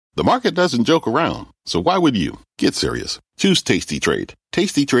The market doesn't joke around, so why would you? Get serious. Choose Tasty Trade.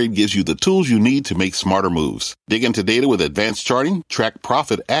 Tasty Trade gives you the tools you need to make smarter moves. Dig into data with advanced charting, track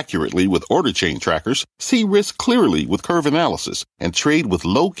profit accurately with order chain trackers, see risk clearly with curve analysis, and trade with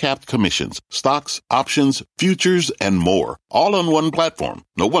low-capped commissions, stocks, options, futures, and more. All on one platform.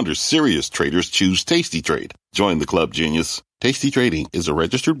 No wonder serious traders choose Tasty Trade. Join the club, genius. Tasty Trading is a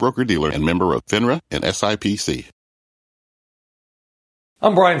registered broker-dealer and member of FINRA and SIPC.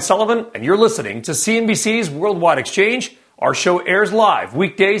 I'm Brian Sullivan, and you're listening to CNBC's Worldwide Exchange. Our show airs live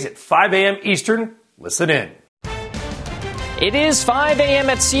weekdays at 5 a.m. Eastern. Listen in. It is 5 a.m.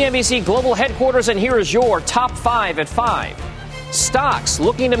 at CNBC Global Headquarters, and here is your top 5 at 5. Stocks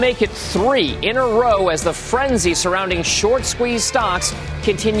looking to make it 3 in a row as the frenzy surrounding short squeeze stocks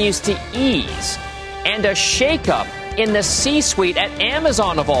continues to ease. And a shakeup in the C-suite at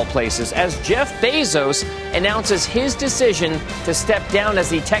Amazon, of all places, as Jeff Bezos announces his decision to step down as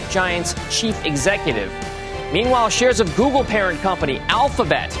the tech giant's chief executive. Meanwhile, shares of Google parent company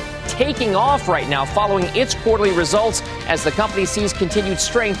Alphabet taking off right now following its quarterly results as the company sees continued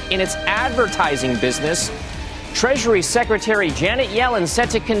strength in its advertising business. Treasury Secretary Janet Yellen set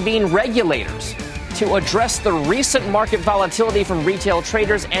to convene regulators to address the recent market volatility from retail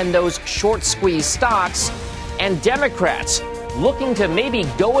traders and those short squeeze stocks. And Democrats looking to maybe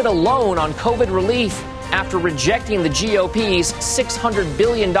go it alone on COVID relief after rejecting the GOP's $600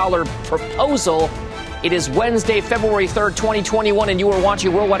 billion proposal. It is Wednesday, February 3rd, 2021, and you are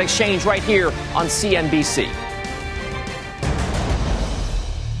watching Worldwide Exchange right here on CNBC.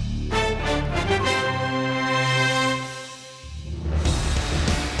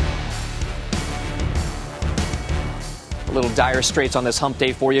 A little dire straits on this hump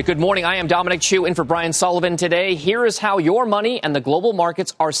day for you. Good morning. I am Dominic Chu in for Brian Sullivan today. Here is how your money and the global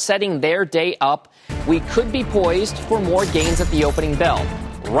markets are setting their day up. We could be poised for more gains at the opening bell.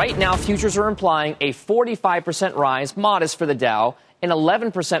 Right now, futures are implying a 45% rise, modest for the Dow, an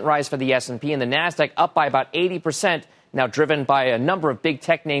 11% rise for the S&P, and the Nasdaq up by about 80%, now driven by a number of big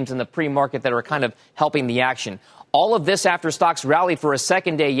tech names in the pre-market that are kind of helping the action. All of this after stocks rallied for a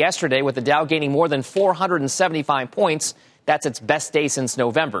second day yesterday, with the Dow gaining more than 475 points. That's its best day since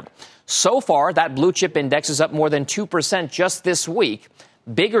November. So far, that blue chip index is up more than 2% just this week.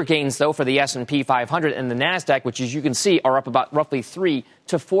 Bigger gains, though, for the S&P 500 and the Nasdaq, which, as you can see, are up about roughly 3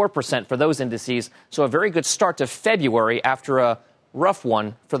 to 4% for those indices. So a very good start to February after a rough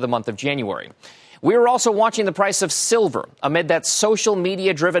one for the month of January. We are also watching the price of silver amid that social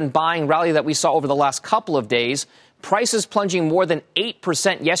media-driven buying rally that we saw over the last couple of days. Prices plunging more than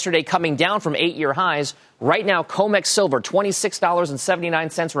 8% yesterday, coming down from 8-year highs. Right now, COMEX silver,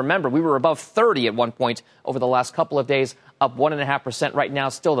 $26.79. Remember, we were above 30 at one point over the last couple of days, up 1.5% right now.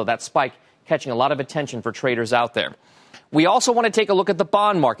 Still, though, that spike catching a lot of attention for traders out there. We also want to take a look at the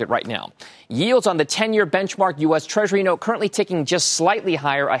bond market right now. Yields on the 10-year benchmark U.S. Treasury note currently ticking just slightly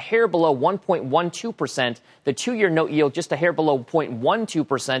higher, a hair below 1.12%. The 2-year note yield just a hair below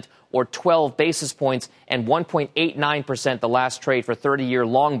 0.12% or 12 basis points, and 1.89% the last trade for 30-year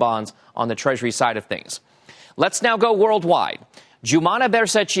long bonds on the Treasury side of things. Let's now go worldwide. Jumana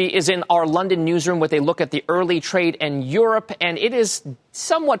Bersecci is in our London newsroom with a look at the early trade in Europe, and it is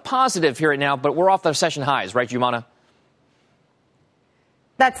somewhat positive here now, but we're off the session highs, right, Jumana?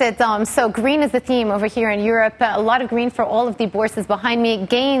 That's it, Dom. So green is the theme over here in Europe. A lot of green for all of the bourses behind me.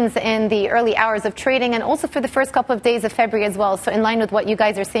 Gains in the early hours of trading and also for the first couple of days of February as well. So in line with what you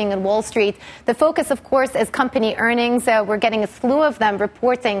guys are seeing in Wall Street. The focus, of course, is company earnings. We're getting a slew of them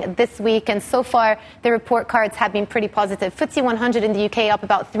reporting this week. And so far, the report cards have been pretty positive. FTSE 100 in the UK up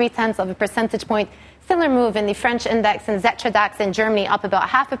about 0.3 of a percentage point. Similar move in the French index, and Xetra DAX in Germany up about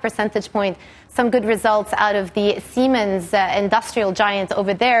 0.5 percentage point. Some good results out of the Siemens industrial giant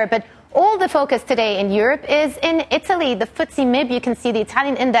over there. But all the focus today in Europe is in Italy. The FTSE MIB, you can see the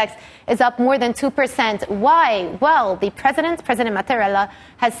Italian index is up more than 2%. Why? Well, the President Mattarella,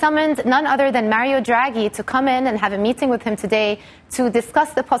 has summoned none other than Mario Draghi to come in and have a meeting with him today to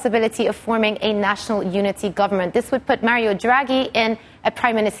discuss the possibility of forming a national unity government. This would put Mario Draghi in a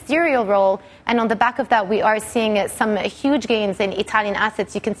prime ministerial role. And on the back of that, we are seeing some huge gains in Italian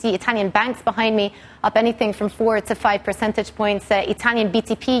assets. You can see Italian banks behind me up anything from 4 to 5 percentage points. Italian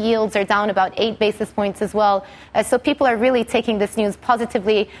BTP yields are down about 8 basis points as well. So people are really taking this news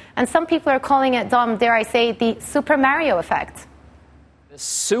positively. And some people are calling it, Dom, dare I say, the Super Mario effect. The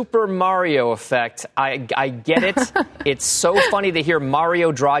Super Mario effect. I get it. It's so funny to hear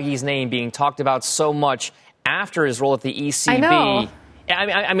Mario Draghi's name being talked about so much after his role at the ECB. I know.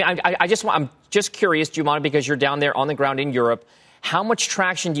 I'm just curious, Jumana, because you're down there on the ground in Europe. How much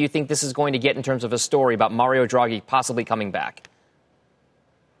traction do you think this is going to get in terms of a story about Mario Draghi possibly coming back?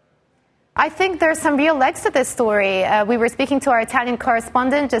 I think there's some real legs to this story. We were speaking to our Italian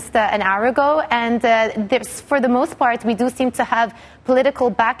correspondent just an hour ago, and for the most part, we do seem to have political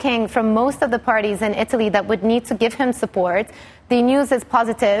backing from most of the parties in Italy that would need to give him support. The news is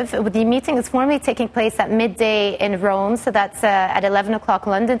positive. The meeting is formally taking place at midday in Rome, so that's at 11 o'clock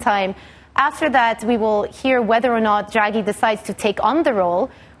London time. After that, we will hear whether or not Draghi decides to take on the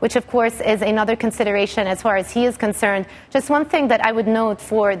role, which, of course, is another consideration as far as he is concerned. Just one thing that I would note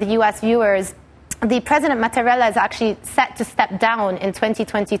for the U.S. viewers, the President Mattarella is actually set to step down in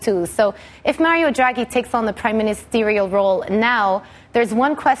 2022. So if Mario Draghi takes on the prime ministerial role now, there's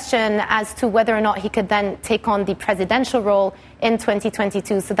one question as to whether or not he could then take on the presidential role in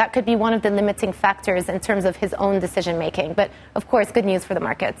 2022. So that could be one of the limiting factors in terms of his own decision-making. But, of course, good news for the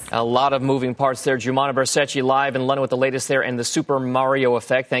markets. A lot of moving parts there. Jumana Bersecci live in London with the latest there and the Super Mario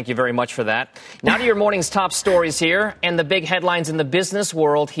effect. Thank you very much for that. Now to your morning's top stories here and the big headlines in the business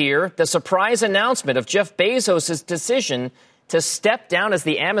world here. The surprise announcement of Jeff Bezos' decision to step down as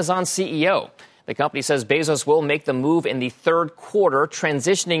the Amazon CEO. The company says Bezos will make the move in the third quarter,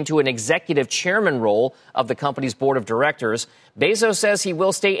 transitioning to an executive chairman role of the company's board of directors. Bezos says he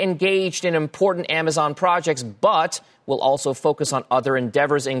will stay engaged in important Amazon projects, but will also focus on other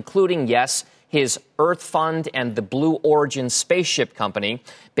endeavors, including, yes, his Earth Fund and the Blue Origin spaceship company.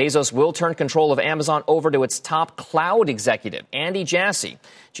 Bezos will turn control of Amazon over to its top cloud executive, Andy Jassy.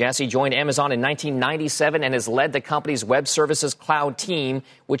 Jassy joined Amazon in 1997 and has led the company's web services cloud team,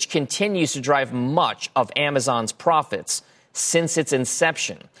 which continues to drive much of Amazon's profits since its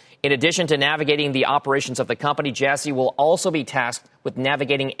inception. In addition to navigating the operations of the company, Jassy will also be tasked with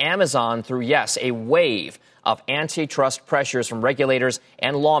navigating Amazon through, yes, a wave of antitrust pressures from regulators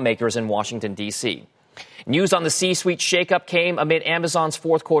and lawmakers in Washington, D.C. News on the C-suite shakeup came amid Amazon's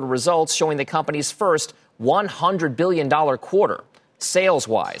fourth quarter results, showing the company's first $100 billion quarter.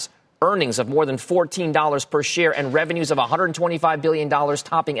 Sales-wise, earnings of more than $14 per share and revenues of $125 billion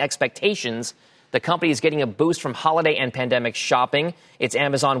topping expectations. The company is getting a boost from holiday and pandemic shopping. Its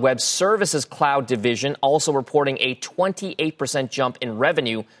Amazon Web Services Cloud division also reporting a 28% jump in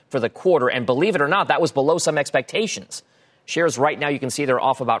revenue for the quarter. And believe it or not, that was below some expectations. Shares right now, you can see they're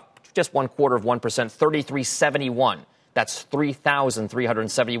off about just 0.25%, 33.71. That's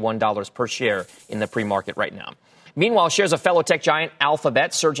 $3,371 per share in the pre-market right now. Meanwhile, shares of fellow tech giant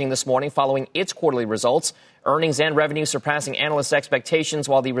Alphabet surging this morning following its quarterly results. Earnings and revenue surpassing analysts' expectations,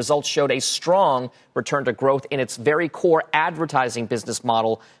 while the results showed a strong return to growth in its very core advertising business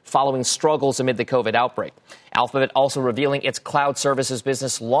model following struggles amid the COVID outbreak. Alphabet also revealing its cloud services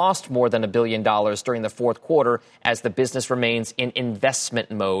business lost more than $1 billion during the fourth quarter as the business remains in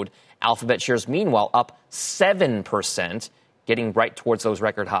investment mode. Alphabet shares, meanwhile, up 7%, getting right towards those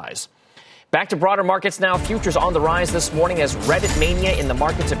record highs. Back to broader markets now. Futures on the rise this morning as Reddit mania in the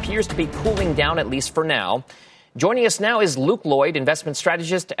markets appears to be cooling down, at least for now. Joining us now is Luke Lloyd, investment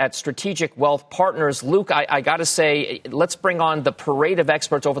strategist at Strategic Wealth Partners. Luke, I got to say, let's bring on the parade of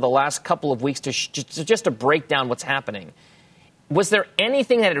experts over the last couple of weeks just to break down what's happening. Was there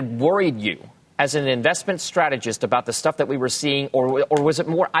anything that had worried you as an investment strategist about the stuff that we were seeing, or was it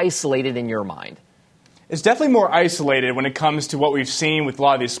more isolated in your mind? It's definitely more isolated when it comes to what we've seen with a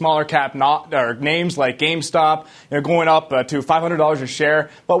lot of these smaller cap names like GameStop, going up to $500 a share.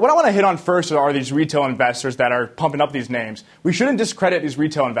 But what I want to hit on first are these retail investors that are pumping up these names. We shouldn't discredit these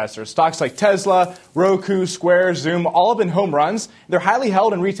retail investors. Stocks like Tesla, Roku, Square, Zoom, all have been home runs. They're highly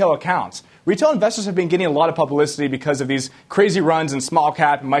held in retail accounts. Retail investors have been getting a lot of publicity because of these crazy runs in small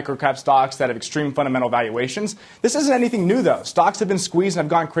cap and micro cap stocks that have extreme fundamental valuations. This isn't anything new, though. Stocks have been squeezed and have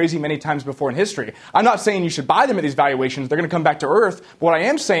gone crazy many times before in history. I'm not saying you should buy them at these valuations. They're going to come back to earth. But what I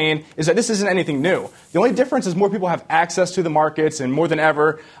am saying is that this isn't anything new. The only difference is more people have access to the markets, and more than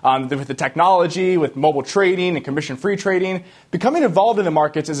ever, with the technology, with mobile trading and commission-free trading, becoming involved in the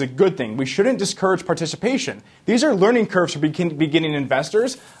markets is a good thing. We shouldn't discourage participation. These are learning curves for beginning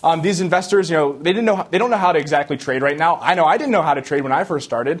investors. These investors, they don't know how to exactly trade right now. I know I didn't know how to trade when I first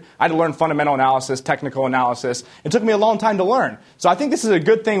started. I had to learn fundamental analysis, technical analysis. It took me a long time to learn. So I think this is a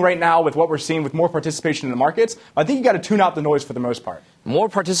good thing right now with what we're seeing with more participation in the markets. I think you got to tune out the noise for the most part. More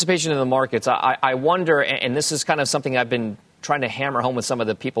participation in the markets. I wonder, and this is kind of something I've been trying to hammer home with some of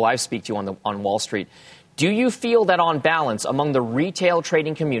the people I speak to on Wall Street. Do you feel that on balance, among the retail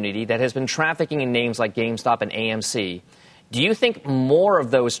trading community that has been trafficking in names like GameStop and AMC, do you think more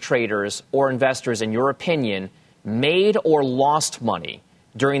of those traders or investors, in your opinion, made or lost money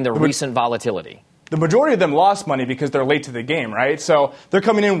during the recent volatility? the majority of them lost money because they're late to the game, right? So they're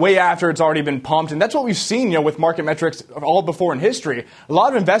coming in way after it's already been pumped. And that's what we've seen, with market metrics all before in history. A lot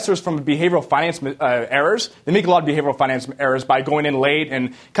of investors from behavioral finance errors, they make a lot of behavioral finance errors by going in late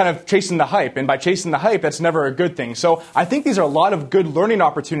and kind of chasing the hype. And by chasing the hype, that's never a good thing. So I think these are a lot of good learning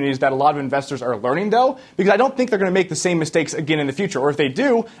opportunities that a lot of investors are learning, though, because I don't think they're going to make the same mistakes again in the future. Or if they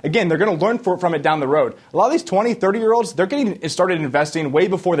do, again, they're going to learn from it down the road. A lot of these 20, 30-year-olds, they're getting started investing way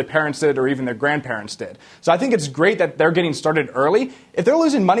before their parents did or even their grandparents did. So I think it's great that they're getting started early. If they're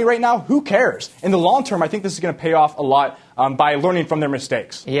losing money right now, who cares? In the long term, I think this is going to pay off a lot by learning from their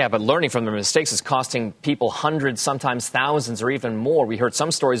mistakes. Yeah, but learning from their mistakes is costing people hundreds, sometimes thousands, or even more. We heard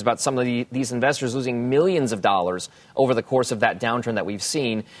some stories about some of these investors losing millions of dollars over the course of that downturn that we've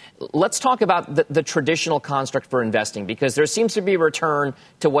seen. Let's talk about the traditional construct for investing, because there seems to be a return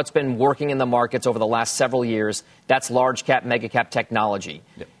to what's been working in the markets over the last several years. That's large cap, mega cap technology.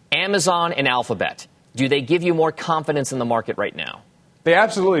 Yep. Amazon and Alphabet, do they give you more confidence in the market right now? They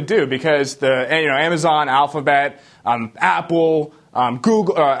absolutely do, because Amazon, Alphabet, Apple,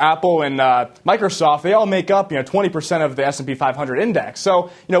 Google, Apple, and Microsoft, they all make up 20% of the S&P 500 index.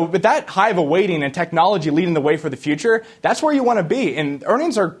 So with that high of a weighting and technology leading the way for the future, that's where you want to be. And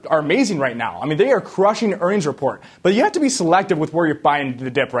earnings are amazing right now. I mean, they are crushing earnings report. But you have to be selective with where you're buying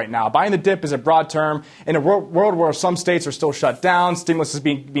the dip right now. Buying the dip is a broad term in a world where some states are still shut down, stimulus is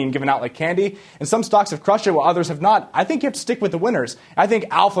being given out like candy, and some stocks have crushed it while others have not. I think you have to stick with the winners. I think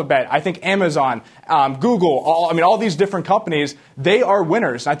Alphabet, I think Amazon, Google, all these different companies, they are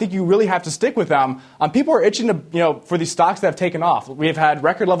winners. I think you really have to stick with them. People are itching to, for these stocks that have taken off. We've had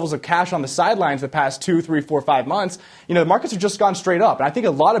record levels of cash on the sidelines the past 2, 3, 4, 5 months. The markets have just gone straight up. And I think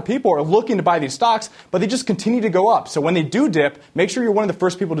a lot of people are looking to buy these stocks, but they just continue to go up. So when they do dip, make sure you're one of the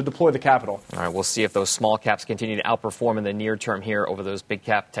first people to deploy the capital. All right, we'll see if those small caps continue to outperform in the near term here over those big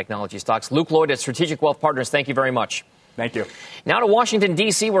cap technology stocks. Luke Lloyd at Strategic Wealth Partners, thank you very much. Thank you. Now to Washington,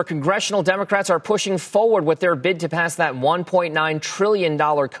 D.C., where congressional Democrats are pushing forward with their bid to pass that $1.9 trillion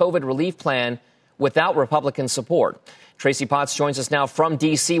COVID relief plan without Republican support. Tracy Potts joins us now from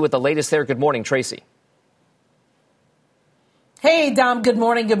D.C. with the latest there. Good morning, Tracy. Hey, Dom. Good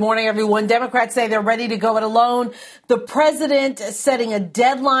morning. Good morning, everyone. Democrats say they're ready to go it alone. The president setting a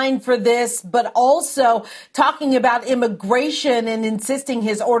deadline for this, but also talking about immigration and insisting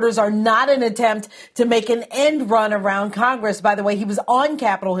his orders are not an attempt to make an end run around Congress. By the way, he was on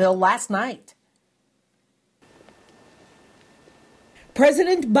Capitol Hill last night.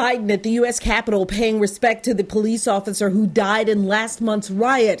 President Biden at the U.S. Capitol paying respect to the police officer who died in last month's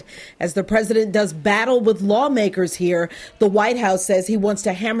riot. As the president does battle with lawmakers here, the White House says he wants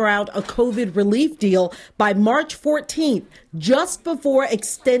to hammer out a COVID relief deal by March 14th, just before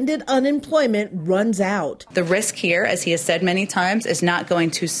extended unemployment runs out. The risk here, as he has said many times, is not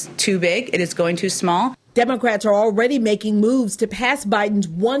going too big. It is going too small. Democrats are already making moves to pass Biden's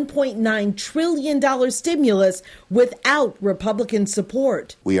 $1.9 trillion stimulus without Republican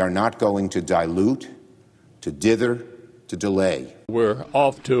support. We are not going to dilute, to dither, to delay. We're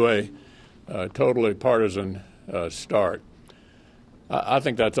off to a totally partisan start. I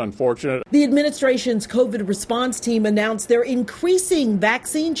think that's unfortunate. The administration's COVID response team announced they're increasing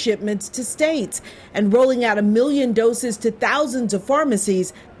vaccine shipments to states and rolling out 1 million doses to thousands of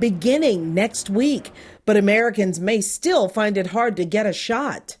pharmacies beginning next week. But Americans may still find it hard to get a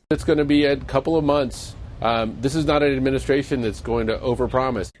shot. It's going to be a couple of months. This is not an administration that's going to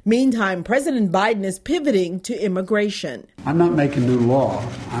overpromise. Meantime, President Biden is pivoting to immigration. I'm not making new law.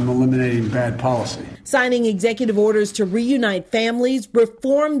 I'm eliminating bad policy. Signing executive orders to reunite families,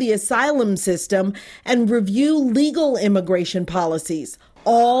 reform the asylum system, and review legal immigration policies,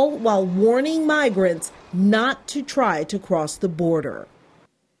 all while warning migrants not to try to cross the border.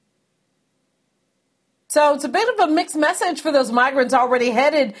 So it's a bit of a mixed message for those migrants already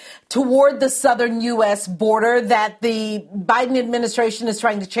headed toward the southern U.S. border, that the Biden administration is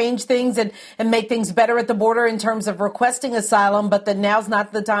trying to change things and make things better at the border in terms of requesting asylum, but that now's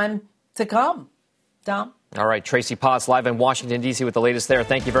not the time to come. Dom? All right, Tracy Potts live in Washington, D.C. with the latest there.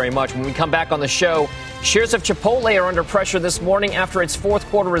 Thank you very much. When we come back on the show, shares of Chipotle are under pressure this morning after its fourth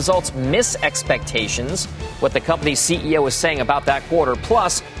quarter results miss expectations. What the company's CEO is saying about that quarter.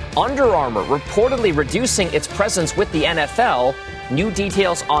 Plus, Under Armour reportedly reducing its presence with the NFL. New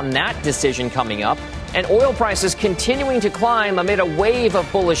details on that decision coming up. And oil prices continuing to climb amid a wave of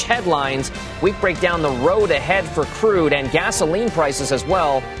bullish headlines. We break down the road ahead for crude and gasoline prices as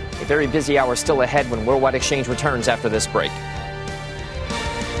well. A very busy hour still ahead when Worldwide Exchange returns after this break.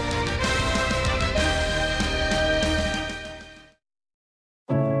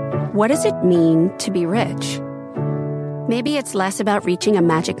 What does it mean to be rich? Maybe it's less about reaching a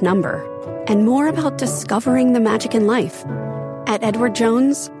magic number and more about discovering the magic in life. At Edward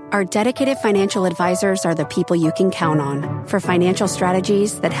Jones, our dedicated financial advisors are the people you can count on for financial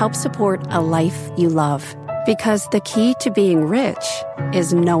strategies that help support a life you love. Because the key to being rich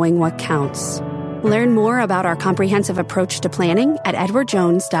is knowing what counts. Learn more about our comprehensive approach to planning at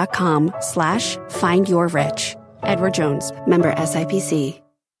edwardjones.com/findyourrich. Edward Jones, member SIPC.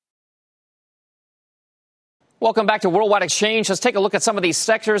 Welcome back to Worldwide Exchange. Let's take a look at some of these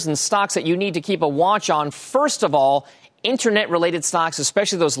sectors and stocks that you need to keep a watch on. First of all, Internet-related stocks,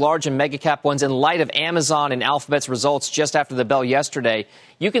 especially those large and mega-cap ones, in light of Amazon and Alphabet's results just after the bell yesterday.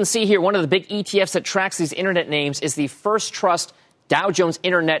 You can see here one of the big ETFs that tracks these Internet names is the First Trust Dow Jones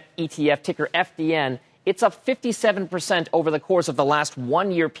Internet ETF, ticker FDN. It's up 57% over the course of the last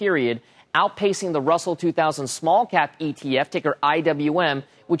one-year period, outpacing the Russell 2000 Small-Cap ETF, ticker IWM,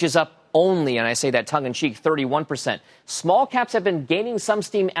 which is up only, and I say that tongue-in-cheek, 31%. Small caps have been gaining some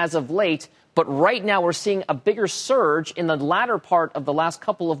steam as of late, but right now we're seeing a bigger surge in the latter part of the last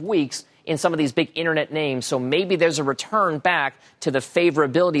couple of weeks in some of these big Internet names. So maybe there's a return back to the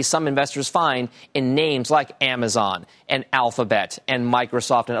favorability some investors find in names like Amazon and Alphabet and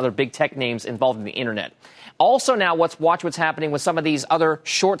Microsoft and other big tech names involved in the Internet. Also now, watch what's happening with some of these other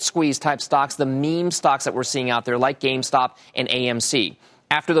short squeeze type stocks, the meme stocks that we're seeing out there like GameStop and AMC.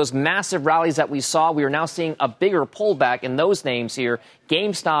 After those massive rallies that we saw, we are now seeing a bigger pullback in those names here.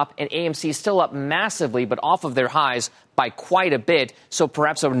 GameStop and AMC still up massively, but off of their highs by quite a bit. So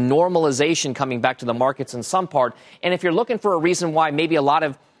perhaps a normalization coming back to the markets in some part. And if you're looking for a reason why maybe a lot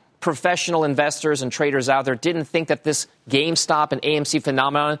of professional investors and traders out there didn't think that this GameStop and AMC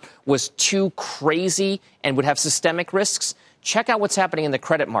phenomenon was too crazy and would have systemic risks, check out what's happening in the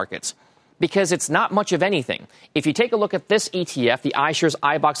credit markets. Because it's not much of anything. If you take a look at this ETF, the iShares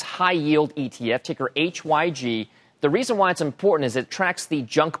iBoxx High Yield ETF, ticker HYG, the reason why it's important is it tracks the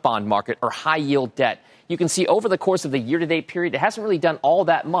junk bond market or high yield debt. You can see over the course of the year-to-date period, it hasn't really done all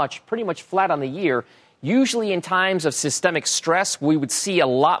that much, pretty much flat on the year. Usually in times of systemic stress, we would see a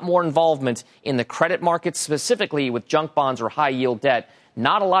lot more involvement in the credit markets, specifically with junk bonds or high yield debt.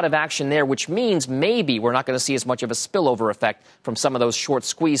 Not a lot of action there, which means maybe we're not going to see as much of a spillover effect from some of those short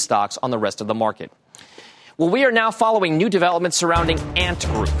squeeze stocks on the rest of the market. Well, we are now following new developments surrounding Ant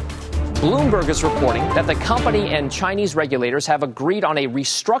Group. Bloomberg is reporting that the company and Chinese regulators have agreed on a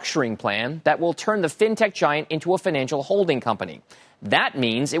restructuring plan that will turn the fintech giant into a financial holding company. That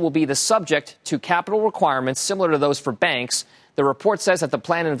means it will be the subject to capital requirements similar to those for banks. The report says that the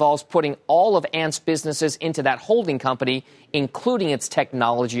plan involves putting all of Ant's businesses into that holding company, including its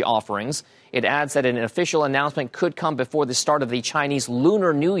technology offerings. It adds that an official announcement could come before the start of the Chinese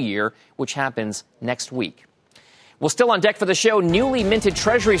Lunar New Year, which happens next week. Well, still on deck for the show, newly minted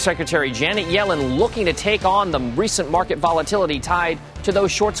Treasury Secretary Janet Yellen looking to take on the recent market volatility tied to those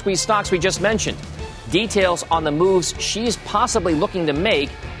short squeeze stocks we just mentioned. Details on the moves she's possibly looking to make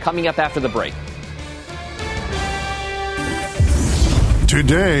coming up after the break.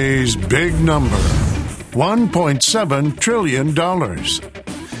 Today's big number, $1.7 trillion.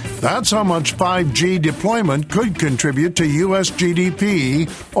 That's how much 5G deployment could contribute to U.S. GDP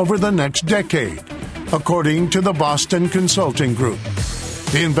over the next decade, according to the Boston Consulting Group.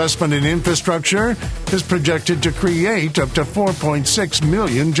 The investment in infrastructure is projected to create up to 4.6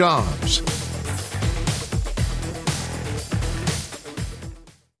 million jobs.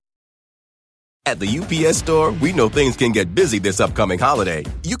 At the UPS Store, we know things can get busy this upcoming holiday.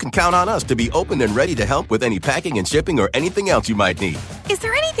 You can count on us to be open and ready to help with any packing and shipping or anything else you might need. Is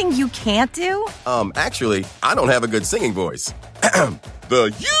there anything you can't do? Actually, I don't have a good singing voice.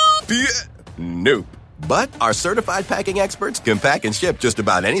 The UPS... Nope. But our certified packing experts can pack and ship just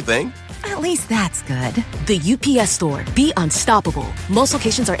about anything. At least that's good. The UPS Store. Be unstoppable. Most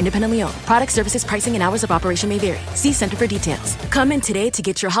locations are independently owned. Product, services, pricing, and hours of operation may vary. See Center for details. Come in today to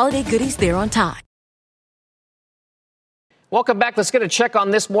get your holiday goodies there on time. Welcome back. Let's get a check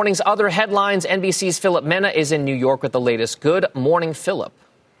on this morning's other headlines. NBC's Philip Mena is in New York with the latest. Good morning, Philip.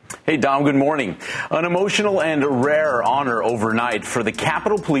 Hey, Dom, good morning. An emotional and rare honor overnight for the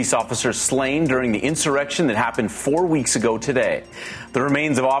Capitol police officer slain during the insurrection that happened 4 weeks ago today. The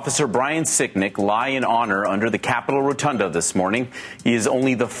remains of Officer Brian Sicknick lie in honor under the Capitol Rotunda this morning. He is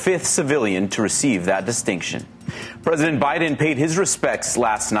only the fifth civilian to receive that distinction. President Biden paid his respects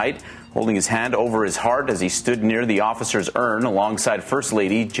last night, holding his hand over his heart as he stood near the officer's urn alongside First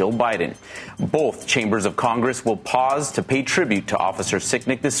Lady Jill Biden. Both chambers of Congress will pause to pay tribute to Officer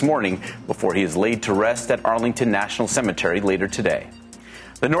Sicknick this morning before he is laid to rest at Arlington National Cemetery later today.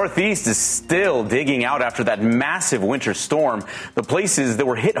 The Northeast is still digging out after that massive winter storm. The places that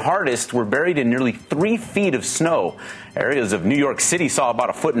were hit hardest were buried in nearly 3 feet of snow. Areas of New York City saw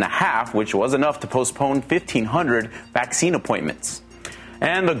about 1.5 feet, which was enough to postpone 1,500 vaccine appointments.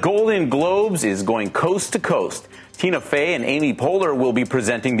 And the Golden Globes is going coast to coast. Tina Fey and Amy Poehler will be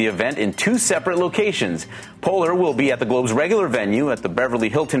presenting the event in 2 separate locations. Poehler will be at the Globe's regular venue at the Beverly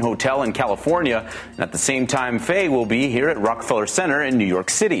Hilton Hotel in California. And at the same time, Fey will be here at Rockefeller Center in New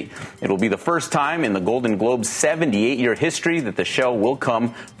York City. It will be the first time in the Golden Globe's 78-year history that the show will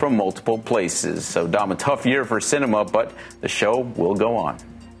come from multiple places. So, Dom, a tough year for cinema, but the show will go on.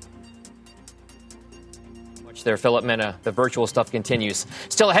 There, Philip Mena. The virtual stuff continues.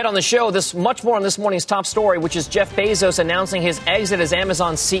 Still ahead on the show, much more on this morning's top story, which is Jeff Bezos announcing his exit as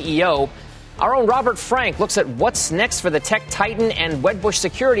Amazon CEO. Our own Robert Frank looks at what's next for the tech titan, and Wedbush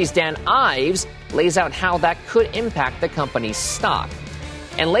Securities' Dan Ives lays out how that could impact the company's stock.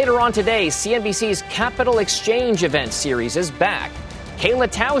 And later on today, CNBC's Capital Exchange event series is back.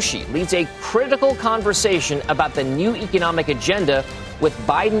 Kayla Tausche leads a critical conversation about the new economic agenda with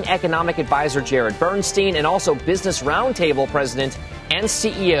Biden economic advisor Jared Bernstein and also Business Roundtable president and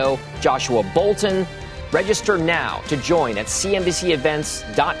CEO Joshua Bolten. Register now to join at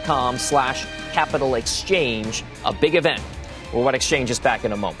cnbcevents.com/Capital Exchange, a big event. Worldwide Exchange is back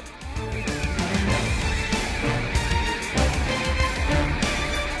in a moment.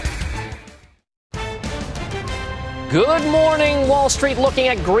 Good morning, Wall Street, looking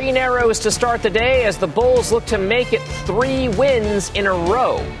at green arrows to start the day as the bulls look to make it 3 wins in a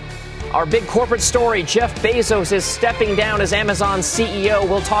row. Our big corporate story, Jeff Bezos is stepping down as Amazon CEO.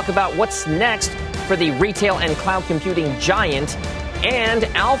 We'll talk about what's next for the retail and cloud computing giant. And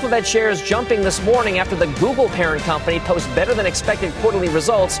Alphabet shares jumping this morning after the Google parent company posts better than expected quarterly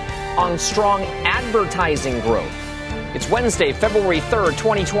results on strong advertising growth. It's Wednesday, February 3rd,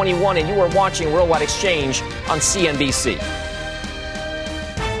 2021, and you are watching Worldwide Exchange on CNBC.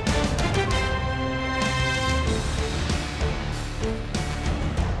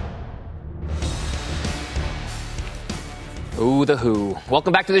 Ooh, the who.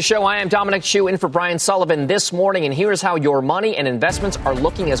 Welcome back to the show. I am Dominic Chu in for Brian Sullivan this morning, and here's how your money and investments are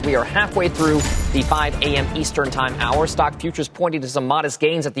looking as we are halfway through the 5 a.m. Eastern Time hour. Stock futures pointing to some modest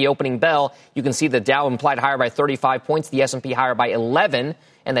gains at the opening bell. You can see the Dow implied higher by 35 points, the S&P higher by 11,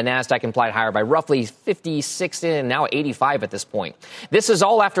 and the Nasdaq implied higher by roughly 56 and now 85 at this point. This is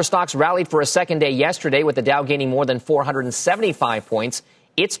all after stocks rallied for a second day yesterday, with the Dow gaining more than 475 points.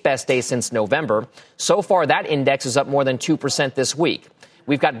 Its best day since November. So far, that index is up more than 2% this week.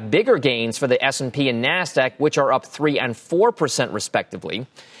 We've got bigger gains for the S&P and Nasdaq, which are up 3% and 4% respectively.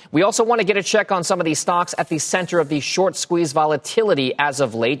 We also want to get a check on some of these stocks at the center of the short squeeze volatility as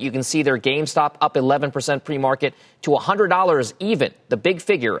of late. You can see their GameStop up 11% pre-market to $100 even. The big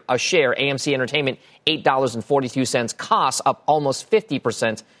figure, a share, AMC Entertainment, $8.42. Costs up almost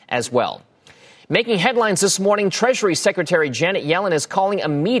 50% as well. Making headlines this morning, Treasury Secretary Janet Yellen is calling a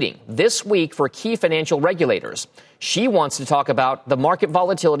meeting this week for key financial regulators. She wants to talk about the market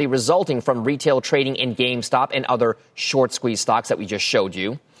volatility resulting from retail trading in GameStop and other short squeeze stocks that we just showed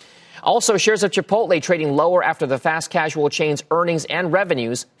you. Also, shares of Chipotle trading lower after the fast casual chain's earnings and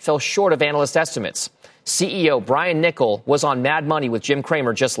revenues fell short of analyst estimates. CEO Brian Niccol was on Mad Money with Jim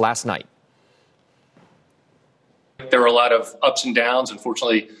Cramer just last night. There were a lot of ups and downs.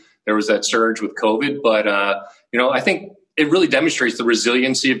 Unfortunately, there was that surge with COVID, but, I think it really demonstrates the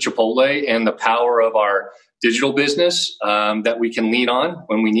resiliency of Chipotle and the power of our digital business that we can lean on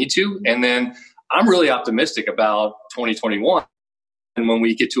when we need to. And then I'm really optimistic about 2021 and when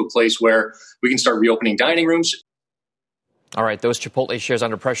we get to a place where we can start reopening dining rooms. All right, those Chipotle shares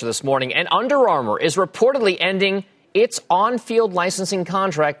under pressure this morning. And Under Armour is reportedly ending its on-field licensing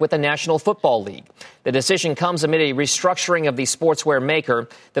contract with the National Football League. The decision comes amid a restructuring of the sportswear maker.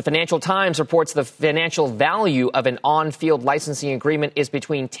 The Financial Times reports the financial value of an on-field licensing agreement is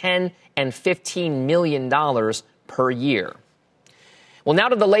between $10 and $15 million per year. Well, now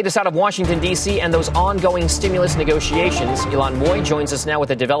to the latest out of Washington, D.C. and those ongoing stimulus negotiations. Ilan Moy joins us now with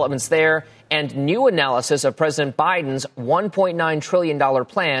the developments there and new analysis of President Biden's $1.9 trillion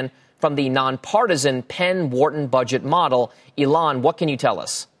plan from the nonpartisan Penn-Wharton budget model. Ilan, what can you tell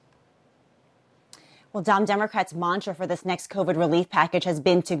us? Well, Dom, Democrats' mantra for this next COVID relief package has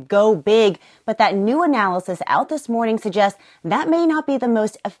been to go big, but that new analysis out this morning suggests that may not be the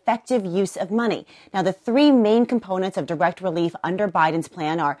most effective use of money. Now, the 3 main components of direct relief under Biden's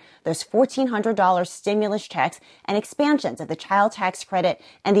plan are those $1,400 stimulus checks and expansions of the child tax credit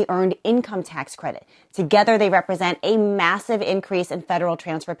and the earned income tax credit. Together, they represent a massive increase in federal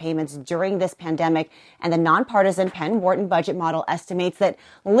transfer payments during this pandemic. And the nonpartisan Penn Wharton budget model estimates that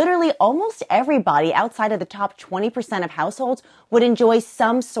literally almost everybody outside of the top 20% of households would enjoy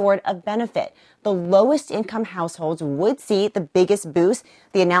some sort of benefit. The lowest income households would see the biggest boost.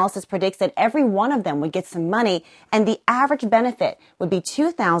 The analysis predicts that every one of them would get some money, and the average benefit would be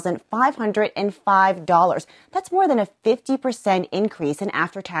 $2,505. That's more than a 50% increase in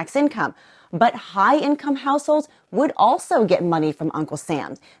after-tax income. But high-income households would also get money from Uncle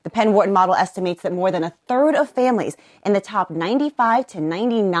Sam. The Penn Wharton model estimates that more than a third of families in the top 95 to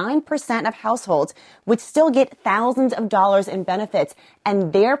 99% of households would still get thousands of dollars in benefits,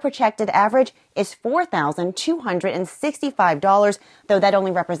 and their projected average is $4,265, though that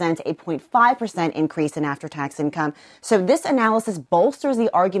only represents a 0.5% increase in after-tax income. So this analysis bolsters the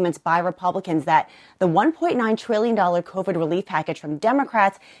arguments by Republicans that the $1.9 trillion COVID relief package from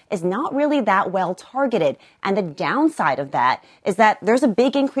Democrats is not really that well targeted. And the downside of that is that there's a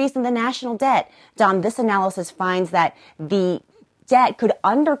big increase in the national debt. Dom, this analysis finds that the debt could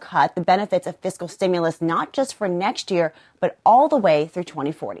undercut the benefits of fiscal stimulus, not just for next year, but all the way through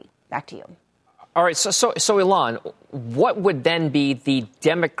 2040. Back to you. All right. So Ilan, what would then be the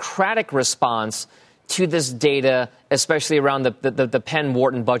Democratic response to this data, especially around the Penn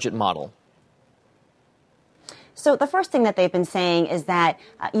Wharton budget model? So the first thing that they've been saying is that,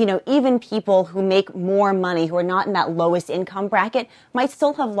 even people who make more money, who are not in that lowest income bracket, might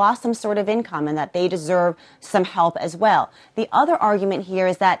still have lost some sort of income and that they deserve some help as well. The other argument here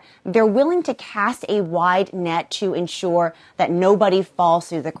is that they're willing to cast a wide net to ensure that nobody falls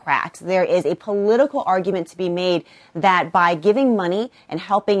through the cracks. There is a political argument to be made that by giving money and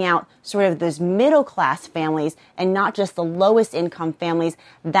helping out sort of those middle class families and not just the lowest income families,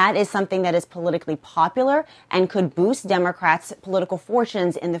 that is something that is politically popular and could boost Democrats' political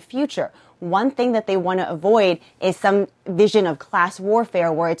fortunes in the future. One thing that they want to avoid is some vision of class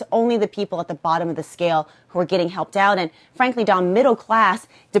warfare where it's only the people at the bottom of the scale who are getting helped out. And frankly, Dom, middle class,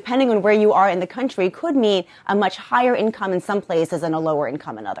 depending on where you are in the country, could mean a much higher income in some places and a lower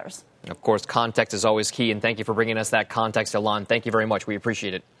income in others. Of course, context is always key. And thank you for bringing us that context, Ilan. Thank you very much. We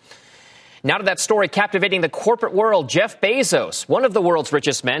appreciate it. Now to that story captivating the corporate world. Jeff Bezos, one of the world's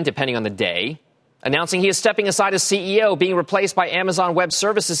richest men, depending on the day, announcing he is stepping aside as CEO, being replaced by Amazon Web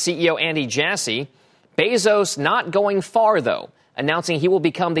Services CEO Andy Jassy. Bezos not going far, though, announcing he will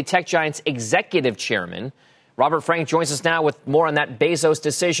become the tech giant's executive chairman. Robert Frank joins us now with more on that Bezos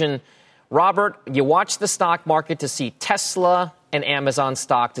decision. Robert, you watch the stock market to see Tesla and Amazon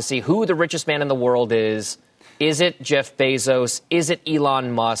stock, to see who the richest man in the world is. Is it Jeff Bezos? Is it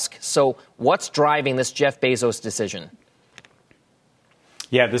Elon Musk? So what's driving this Jeff Bezos decision?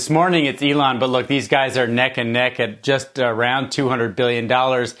 Yeah, this morning it's Elon, but look, these guys are neck and neck at just around $200 billion.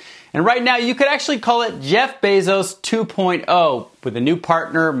 And right now you could actually call it Jeff Bezos 2.0 with a new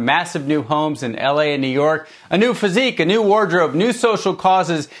partner, massive new homes in LA and New York, a new physique, a new wardrobe, new social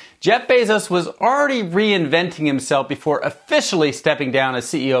causes. Jeff Bezos was already reinventing himself before officially stepping down as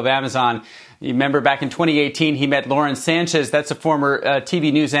CEO of Amazon. You remember back in 2018, he met Lauren Sanchez. That's a former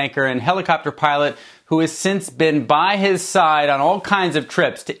TV news anchor and helicopter pilot who has since been by his side on all kinds of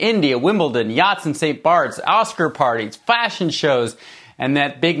trips to India, Wimbledon, yachts in St. Bart's, Oscar parties, fashion shows, and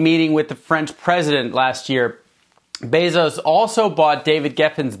that big meeting with the French president last year. Bezos also bought David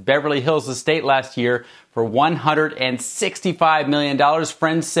Geffen's Beverly Hills estate last year for $165 million.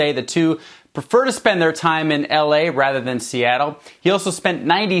 Friends say the two prefer to spend their time in LA rather than Seattle. He also spent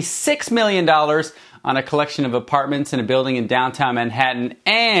 $96 million on a collection of apartments in a building in downtown Manhattan,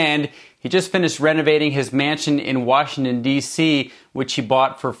 and he just finished renovating his mansion in Washington, D.C., which he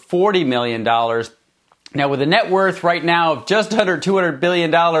bought for $40 million. Now, with a net worth right now of just under $200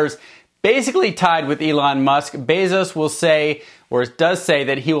 billion, basically tied with Elon Musk, Bezos will say, or does say,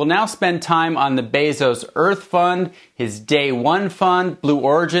 that he will now spend time on the Bezos Earth Fund, his Day One Fund, Blue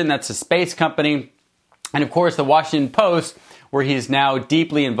Origin, that's a space company, and of course the Washington Post, where he's now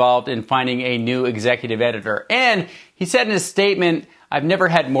deeply involved in finding a new executive editor. And he said in his statement, "I've never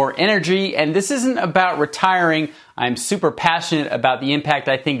had more energy, and this isn't about retiring. I'm super passionate about the impact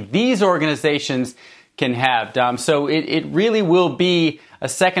I think these organizations can have," Dom. So it really will be a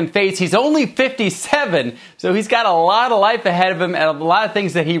second phase. He's only 57, so he's got a lot of life ahead of him and a lot of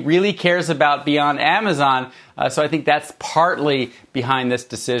things that he really cares about beyond Amazon. So I think that's partly behind this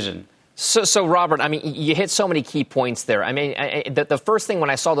decision. So, Robert, I mean, you hit so many key points there. I mean, the first thing when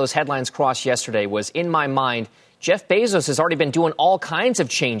I saw those headlines cross yesterday was, in my mind, Jeff Bezos has already been doing all kinds of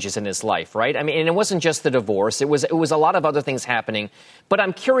changes in his life, right? I mean, and it wasn't just the divorce. It was a lot of other things happening. But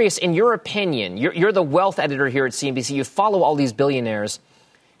I'm curious, in your opinion, you're the wealth editor here at CNBC. You follow all these billionaires.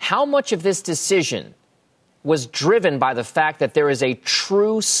 How much of this decision was driven by the fact that there is a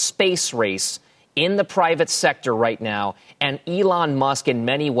true space race in the private sector right now, and Elon Musk, in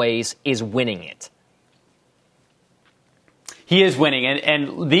many ways, is winning it. He is winning,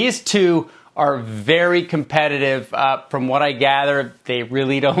 and these two are very competitive. From what I gather, they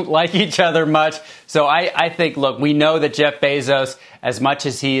really don't like each other much. So I think, look, we know that Jeff Bezos, as much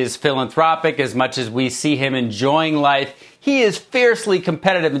as he is philanthropic, as much as we see him enjoying life, he is fiercely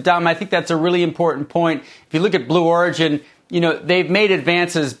competitive. And Dom, I think that's a really important point. If you look at Blue Origin, they've made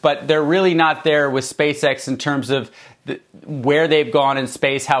advances, but they're really not there with SpaceX in terms of where they've gone in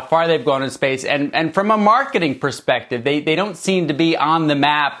space, how far they've gone in space. And from a marketing perspective, they don't seem to be on the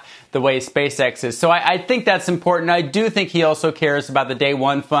map the way SpaceX is. So I think that's important. I do think he also cares about the Day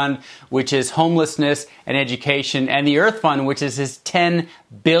One Fund, which is homelessness and education, and the Earth Fund, which is his $10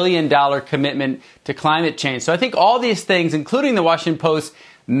 billion commitment to climate change. So I think all these things, including the Washington Post,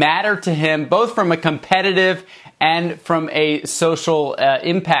 matter to him, both from a competitive and from a social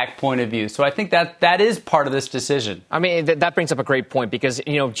impact point of view. So I think that is part of this decision. I mean, that brings up a great point because,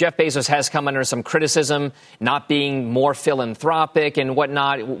 Jeff Bezos has come under some criticism, not being more philanthropic and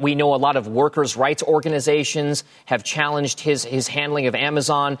whatnot. We know a lot of workers' rights organizations have challenged his handling of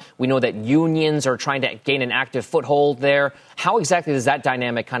Amazon. We know that unions are trying to gain an active foothold there. How exactly does that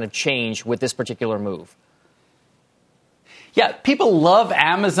dynamic kind of change with this particular move? Yeah, people love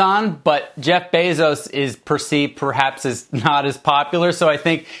Amazon, but Jeff Bezos is perceived perhaps as not as popular. So I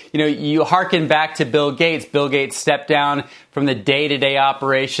think, you hearken back to Bill Gates. Bill Gates stepped down from the day-to-day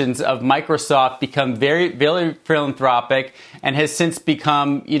operations of Microsoft, become very, very philanthropic, and has since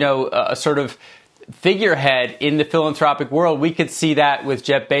become, a sort of figurehead in the philanthropic world. We could see that with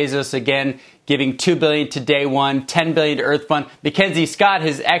Jeff Bezos again, giving $2 billion to Day One, $10 billion to Earth Fund. Mackenzie Scott,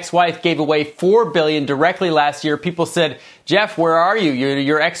 his ex-wife, gave away $4 billion directly last year. People said, Jeff, where are you?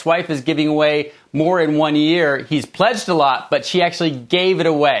 Your ex-wife is giving away more in 1 year. He's pledged a lot, but she actually gave it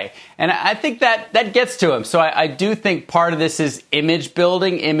away. And I think that gets to him. So I do think part of this is image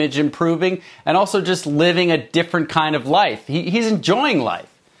building, image improving, and also just living a different kind of life. He's enjoying life.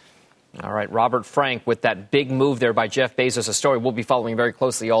 All right, Robert Frank, with that big move there by Jeff Bezos, a story we'll be following very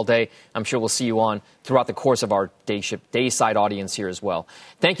closely all day. I'm sure we'll see you on throughout the course of our Dayside audience here as well.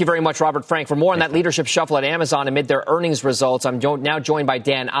 Thank you very much, Robert Frank. For more on that leadership shuffle at Amazon amid their earnings results, I'm now joined by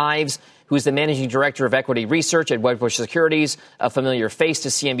Dan Ives, who's the managing director of equity research at Wedbush Securities, a familiar face to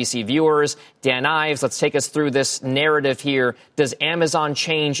CNBC viewers. Dan Ives, let's take us through this narrative here. Does Amazon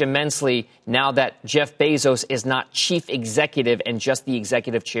change immensely now that Jeff Bezos is not chief executive and just the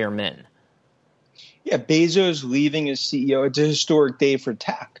executive chairman? Yeah, Bezos leaving as CEO, it's a historic day for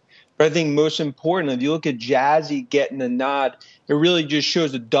tech. But I think most important, if you look at Jassy getting the nod, it really just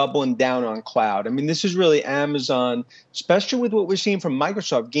shows a doubling down on cloud. I mean, this is really Amazon, especially with what we're seeing from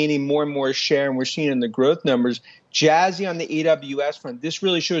Microsoft, gaining more and more share, and we're seeing in the growth numbers. Jassy on the AWS front, this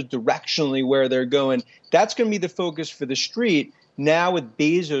really shows directionally where they're going. That's going to be the focus for the street. Now with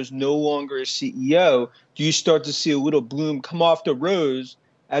Bezos no longer as CEO, do you start to see a little bloom come off the rose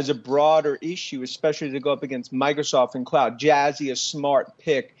as a broader issue, especially to go up against Microsoft and cloud? Jassy, a smart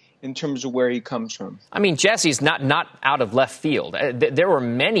pick in terms of where he comes from. I mean, Jassy's not out of left field. There were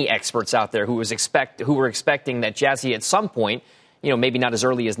many experts out there who were expecting that Jassy at some point, maybe not as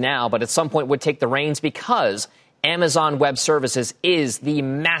early as now, but at some point would take the reins because Amazon Web Services is the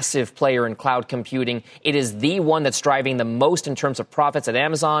massive player in cloud computing. It is the one that's driving the most in terms of profits at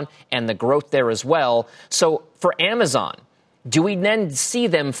Amazon and the growth there as well. So for Amazon, do we then see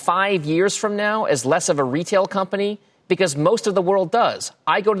them 5 years from now as less of a retail company? Because most of the world does.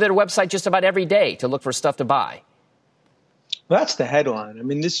 I go to their website just about every day to look for stuff to buy. Well, that's the headline. I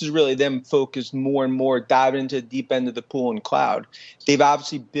mean, this is really them focused more and more, diving into the deep end of the pool in cloud. They've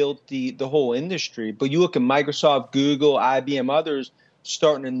obviously built the whole industry. But you look at Microsoft, Google, IBM, others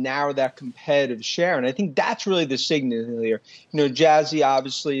starting to narrow that competitive share. And I think that's really the signal here. Jassy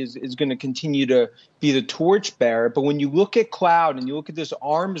obviously is going to continue to be the torchbearer. But when you look at cloud and you look at this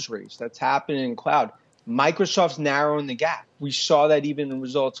arms race that's happening in cloud, Microsoft's narrowing the gap. We saw that even in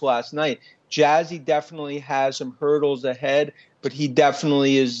results last night. Jassy definitely has some hurdles ahead, but he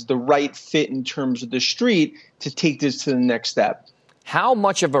definitely is the right fit in terms of the street to take this to the next step. How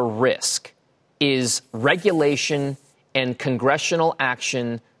much of a risk is regulation and congressional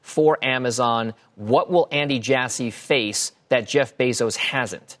action for Amazon? What will Andy Jassy face that Jeff Bezos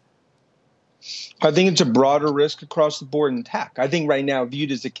hasn't? I think it's a broader risk across the board in tech. I think right now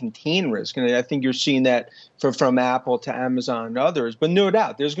viewed as a contained risk, and I think you're seeing that from Apple to Amazon and others. But no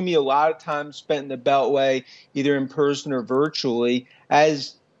doubt, there's going to be a lot of time spent in the Beltway, either in person or virtually.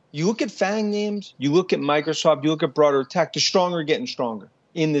 As you look at FANG names, you look at Microsoft, you look at broader tech, the stronger are getting stronger.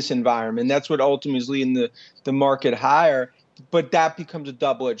 in this environment. That's what ultimately is leading the market higher. But that becomes a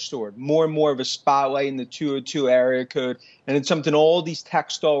double-edged sword. More and more of a spotlight in the 202 area code. And it's something all these tech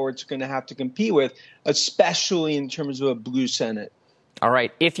stalwarts are going to have to compete with, especially in terms of a blue Senate. All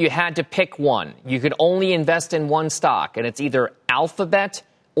right. If you had to pick one, you could only invest in one stock, and it's either Alphabet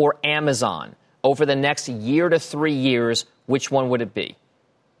or Amazon. Over the next year to 3 years, which one would it be?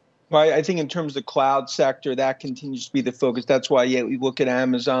 Well, I think in terms of the cloud sector, that continues to be the focus. That's why, we look at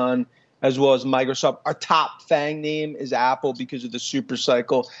Amazon as well as Microsoft. Our top FANG name is Apple because of the super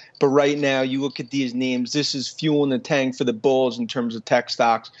cycle. But right now, you look at these names, this is fuel in the tank for the bulls in terms of tech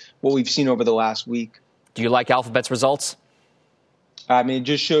stocks, what we've seen over the last week. Do you like Alphabet's results? I mean, it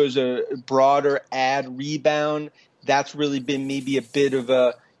just shows a broader ad rebound. That's really been maybe a bit of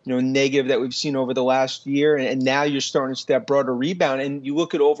a negative that we've seen over the last year. And now you're starting to see that broader rebound. And you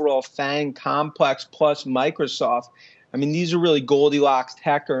look at overall FANG complex plus Microsoft. I mean, these are really Goldilocks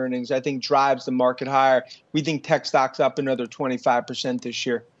tech earnings. I think drives the market higher. We think tech stocks up another 25% this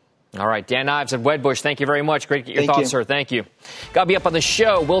year. All right. Dan Ives of Wedbush, thank you very much. Great to get your thoughts, sir. Thank you. Got to be up on the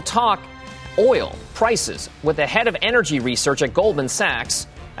show. We'll talk oil prices with the head of energy research at Goldman Sachs.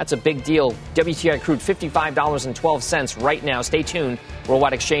 That's a big deal. WTI crude $55.12 right now. Stay tuned.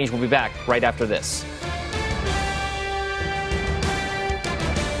 Worldwide Exchange will be back right after this.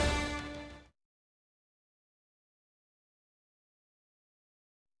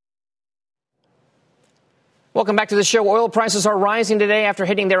 Welcome back to the show. Oil prices are rising today after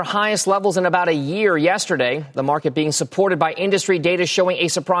hitting their highest levels in about a year yesterday. The market being supported by industry data showing a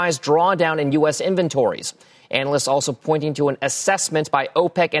surprise drawdown in U.S. inventories. Analysts also pointing to an assessment by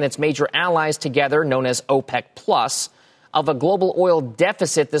OPEC and its major allies together, known as OPEC Plus, of a global oil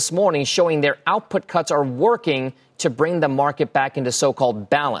deficit this morning, showing their output cuts are working to bring the market back into so-called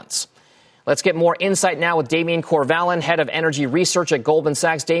balance. Let's get more insight now with Damian Corvalin, head of energy research at Goldman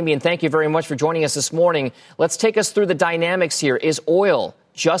Sachs. Damian, thank you very much for joining us this morning. Let's take us through the dynamics here. Is oil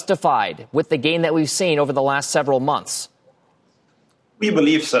justified with the gain that we've seen over the last several months? We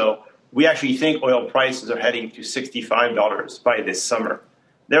believe so. We actually think oil prices are heading to $65 by this summer.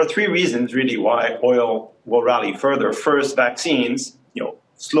 There are three reasons really why oil will rally further. First, vaccines,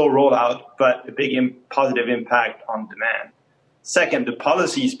 slow rollout, but a big positive impact on demand. Second, the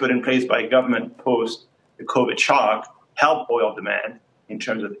policies put in place by government post the COVID shock help oil demand in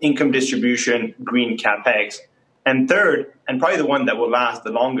terms of income distribution, green capex. And third, and probably the one that will last the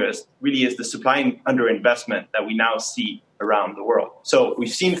longest, really is the supply underinvestment that we now see around the world. So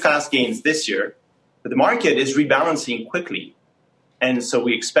we've seen fast gains this year, but the market is rebalancing quickly. And so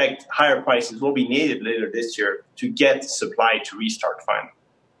we expect higher prices will be needed later this year to get supply to restart finally.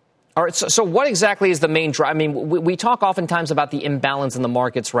 All right. So what exactly is the main drive? I mean, we talk oftentimes about the imbalance in the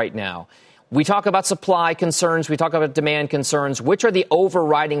markets right now. We talk about supply concerns. We talk about demand concerns. Which are the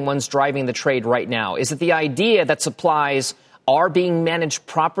overriding ones driving the trade right now? Is it the idea that supplies are being managed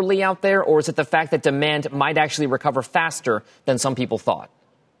properly out there, or is it the fact that demand might actually recover faster than some people thought?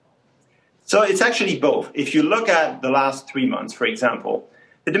 So it's actually both. If you look at the last 3 months, for example,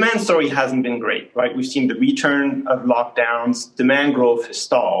 the demand story hasn't been great, right? We've seen the return of lockdowns, demand growth has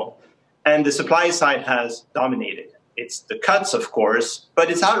stalled, and the supply side has dominated. It's the cuts, of course, but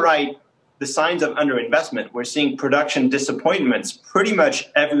it's outright the signs of underinvestment. We're seeing production disappointments pretty much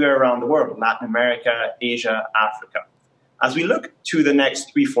everywhere around the world, Latin America, Asia, Africa. As we look to the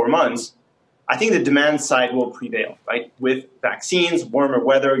next 3-4 months, I think the demand side will prevail, right? With vaccines, warmer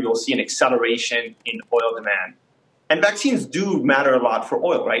weather, you'll see an acceleration in oil demand. And vaccines do matter a lot for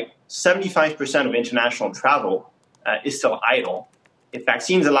oil, right? 75% of international travel is still idle. If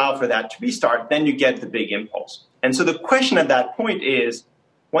vaccines allow for that to restart, then you get the big impulse. And so the question at that point is,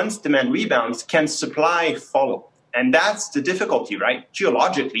 once demand rebounds, can supply follow? And that's the difficulty, right?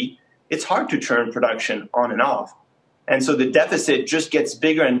 Geologically, it's hard to turn production on and off. And so the deficit just gets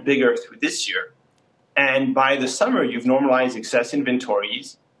bigger and bigger through this year. And by the summer, you've normalized excess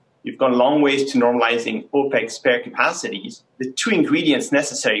inventories. You've gone a long ways to normalizing OPEC spare capacities, the two ingredients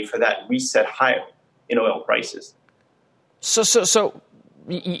necessary for that reset higher in oil prices. So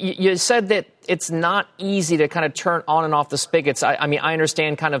you said that it's not easy to kind of turn on and off the spigots. I mean, I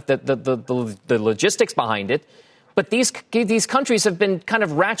understand kind of the logistics behind it. But these countries have been kind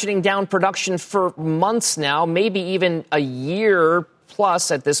of ratcheting down production for months now, maybe even a year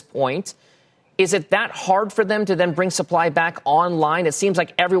plus at this point. Is it that hard for them to then bring supply back online? It seems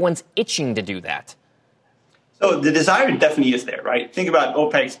like everyone's itching to do that. So the desire definitely is there, right? Think about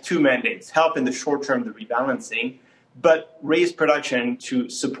OPEC's two mandates: help in the short term, the rebalancing, but raise production to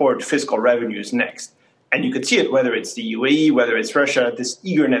support fiscal revenues next. And you could see it, whether it's the UAE, whether it's Russia, this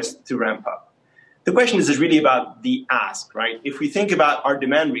eagerness to ramp up. The question is really about the ask, right? If we think about our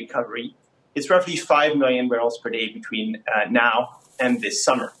demand recovery, it's roughly 5 million barrels per day between now and this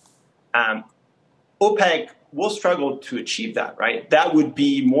summer. OPEC will struggle to achieve that, right? That would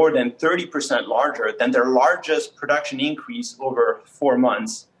be more than 30% larger than their largest production increase over 4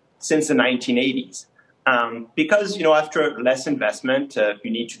 months since the 1980s. Because, after less investment,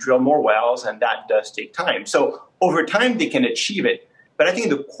 you need to drill more wells, and that does take time. So over time, they can achieve it. But I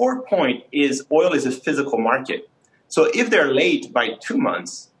think the core point is oil is a physical market. So if they're late by 2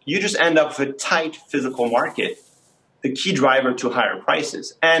 months, you just end up with a tight physical market, the key driver to higher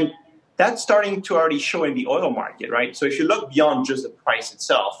prices. And that's starting to already show in the oil market, right? So if you look beyond just the price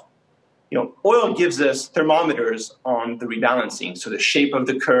itself, oil gives us thermometers on the rebalancing. So the shape of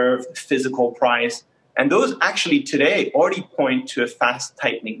the curve, the physical price, and those actually today already point to a fast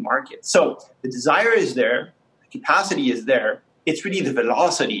tightening market. So the desire is there, the capacity is there. It's really the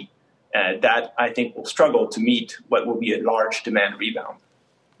velocity that I think will struggle to meet what will be a large demand rebound.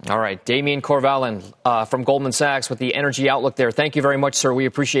 All right. Damian Corvalin from Goldman Sachs with the energy outlook there. Thank you very much, sir. We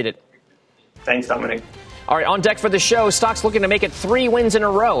appreciate it. Thanks, Dominic. All right, on deck for the show, stocks looking to make it 3 wins in a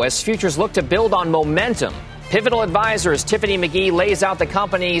row as futures look to build on momentum. Pivotal Advisors Tiffany McGee lays out the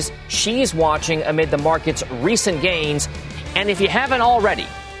companies she's watching amid the market's recent gains. And if you haven't already,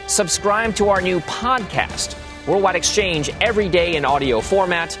 subscribe to our new podcast, Worldwide Exchange, every day in audio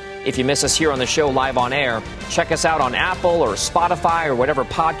format. If you miss us here on the show live on air, check us out on Apple or Spotify or whatever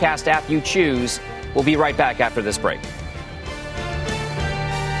podcast app you choose. We'll be right back after this break.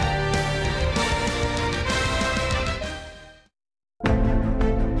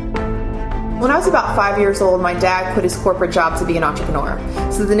 When I was about 5 years old, my dad quit his corporate job to be an entrepreneur.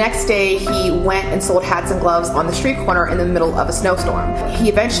 So the next day, he went and sold hats and gloves on the street corner in the middle of a snowstorm. He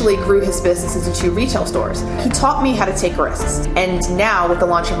eventually grew his businesses into retail stores. He taught me how to take risks. And now, with the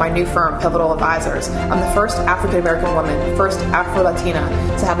launch of my new firm, Pivotal Advisors, I'm the first African-American woman, first Afro-Latina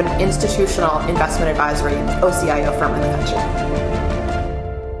to have an institutional investment advisory OCIO firm in the country.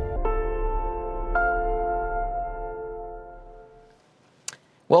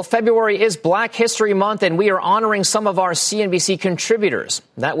 Well, February is Black History Month, and we are honoring some of our CNBC contributors.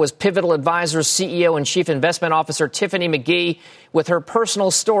 That was Pivotal Advisors CEO and Chief Investment Officer Tiffany McGee with her personal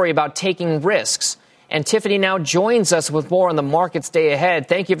story about taking risks. And Tiffany now joins us with more on the market's day ahead.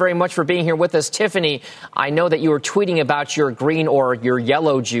 Thank you very much for being here with us, Tiffany. I know that you were tweeting about your green or your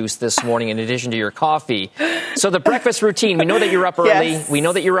yellow juice this morning in addition to your coffee. So the breakfast routine, we know that you're up early. Yes. We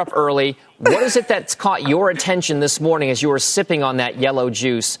know that you're up early. What is it that's caught your attention this morning as you were sipping on that yellow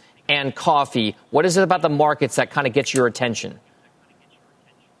juice and coffee? What is it about the markets that kind of gets your attention?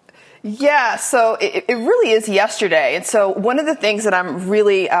 Yeah, so it really is yesterday. And so one of the things that I'm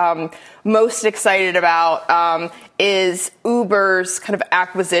really most excited about is Uber's kind of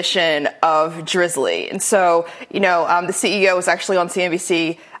acquisition of Drizzly. And so, the CEO was actually on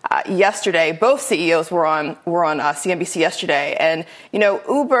CNBC yesterday. Both CEOs were on CNBC yesterday. And,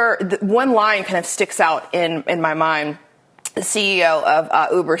 Uber, one line kind of sticks out in my mind. The CEO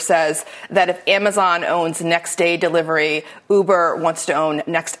of Uber says that if Amazon owns next day delivery, Uber wants to own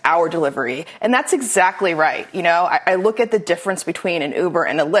next hour delivery. And that's exactly right. I look at the difference between an Uber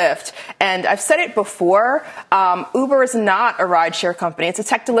and a Lyft, and I've said it before, Uber is not a rideshare company. It's a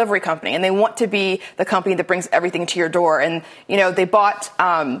tech delivery company, and they want to be the company that brings everything to your door. And, they bought,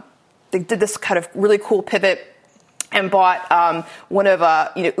 they did this kind of really cool pivot and bought one of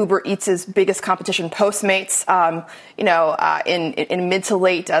Uber Eats' biggest competition, Postmates, in mid to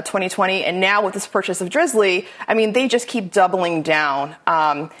late 2020. And now with this purchase of Drizzly, they just keep doubling down.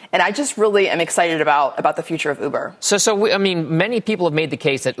 And I just really am excited about the future of Uber. So many people have made the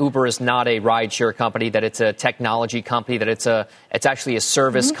case that Uber is not a rideshare company, that it's a technology company, that it's actually a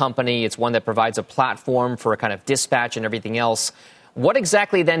service company. It's one that provides a platform for a kind of dispatch and everything else. What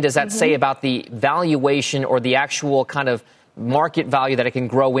exactly then does that say about the valuation or the actual kind of market value that it can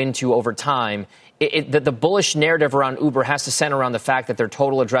grow into over time? The bullish narrative around Uber has to center around the fact that their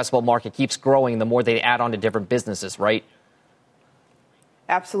total addressable market keeps growing the more they add on to different businesses, right?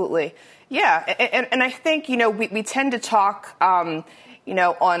 Absolutely. Yeah. And I think, we tend to talk, on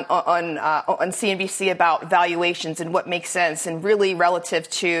CNBC about valuations and what makes sense, and really relative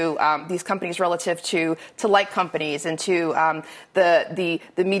to these companies relative to like companies and to the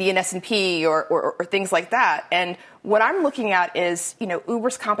median S&P or things like that. And what I'm looking at is,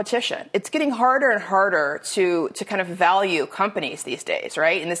 Uber's competition. It's getting harder and harder to kind of value companies these days,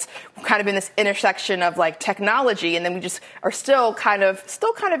 right? And this kind of in this intersection of like technology, and then we just are still kind of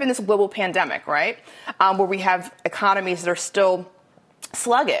in this global pandemic, right? Where we have economies that are still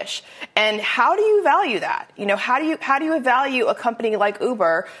sluggish. And how do you value that? How do you value a company like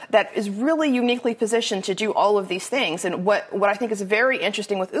Uber that is really uniquely positioned to do all of these things? And what I think is very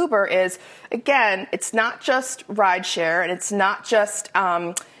interesting with Uber is, again, it's not just rideshare and it's not just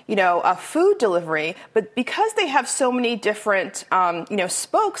a food delivery, but because they have so many different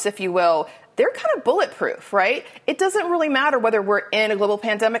spokes, if you will, they're kind of bulletproof, right? It doesn't really matter whether we're in a global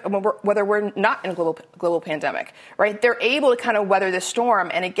pandemic or whether we're not in a global pandemic, right? They're able to kind of weather the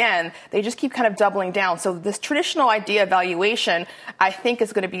storm. And again, they just keep kind of doubling down. So this traditional idea of valuation, I think,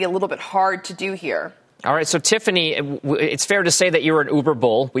 is going to be a little bit hard to do here. All right. So, Tiffany, it's fair to say that you're an Uber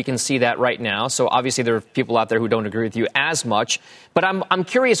bull. We can see that right now. So obviously there are people out there who don't agree with you as much. But I'm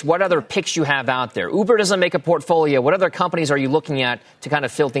curious what other picks you have out there. Uber doesn't make a portfolio. What other companies are you looking at to kind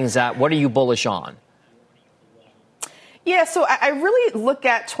of fill things out? What are you bullish on? Yeah, so I really look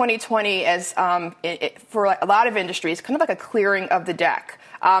at 2020 as, for a lot of industries, kind of like a clearing of the deck.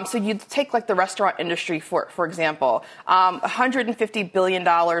 So you take like the restaurant industry, for example, $150 billion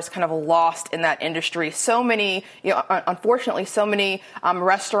kind of lost in that industry. So many, unfortunately, so many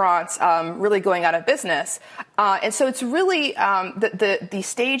restaurants really going out of business. And so it's really the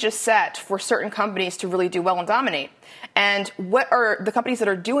stage is set for certain companies to really do well and dominate. And what are the companies that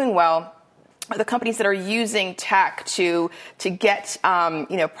are doing well? The companies that are using tech to get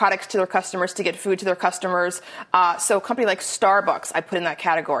products to their customers, to get food to their customers. So a company like Starbucks, I put in that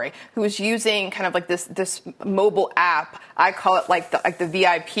category, who is using kind of like this mobile app. I call it like the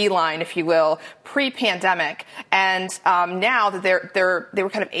VIP line, if you will, pre-pandemic. And now that they were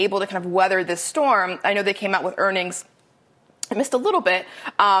kind of able to kind of weather this storm. I know they came out with earnings. I missed a little bit,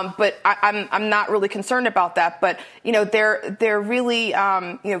 but I'm not really concerned about that. But they're really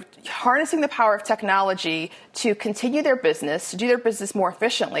harnessing the power of technology to continue their business, to do their business more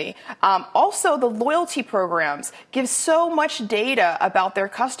efficiently. Also, the loyalty programs give so much data about their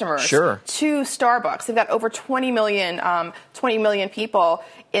customers to Starbucks. They've got over 20 million people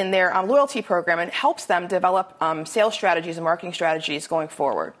in their loyalty program, and it helps them develop sales strategies and marketing strategies going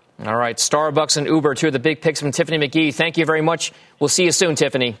forward. All right, Starbucks and Uber, two of the big picks from Tiffany McGee. Thank you very much. We'll see you soon,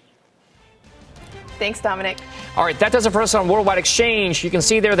 Tiffany. Thanks, Dominic. All right, that does it for us on Worldwide Exchange. You can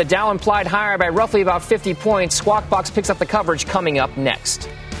see there the Dow implied higher by roughly about 50 points. Squawk Box picks up the coverage coming up next.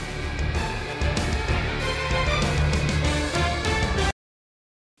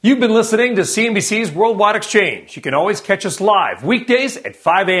 You've been listening to CNBC's Worldwide Exchange. You can always catch us live weekdays at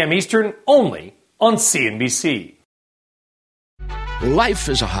 5 a.m. Eastern only on CNBC. Life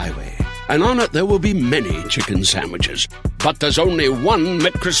is a highway, and on it there will be many chicken sandwiches. But there's only one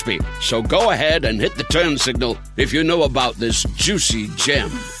McCrispy. So go ahead and hit the turn signal if you know about this juicy gem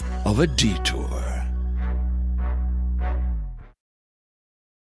of a detour.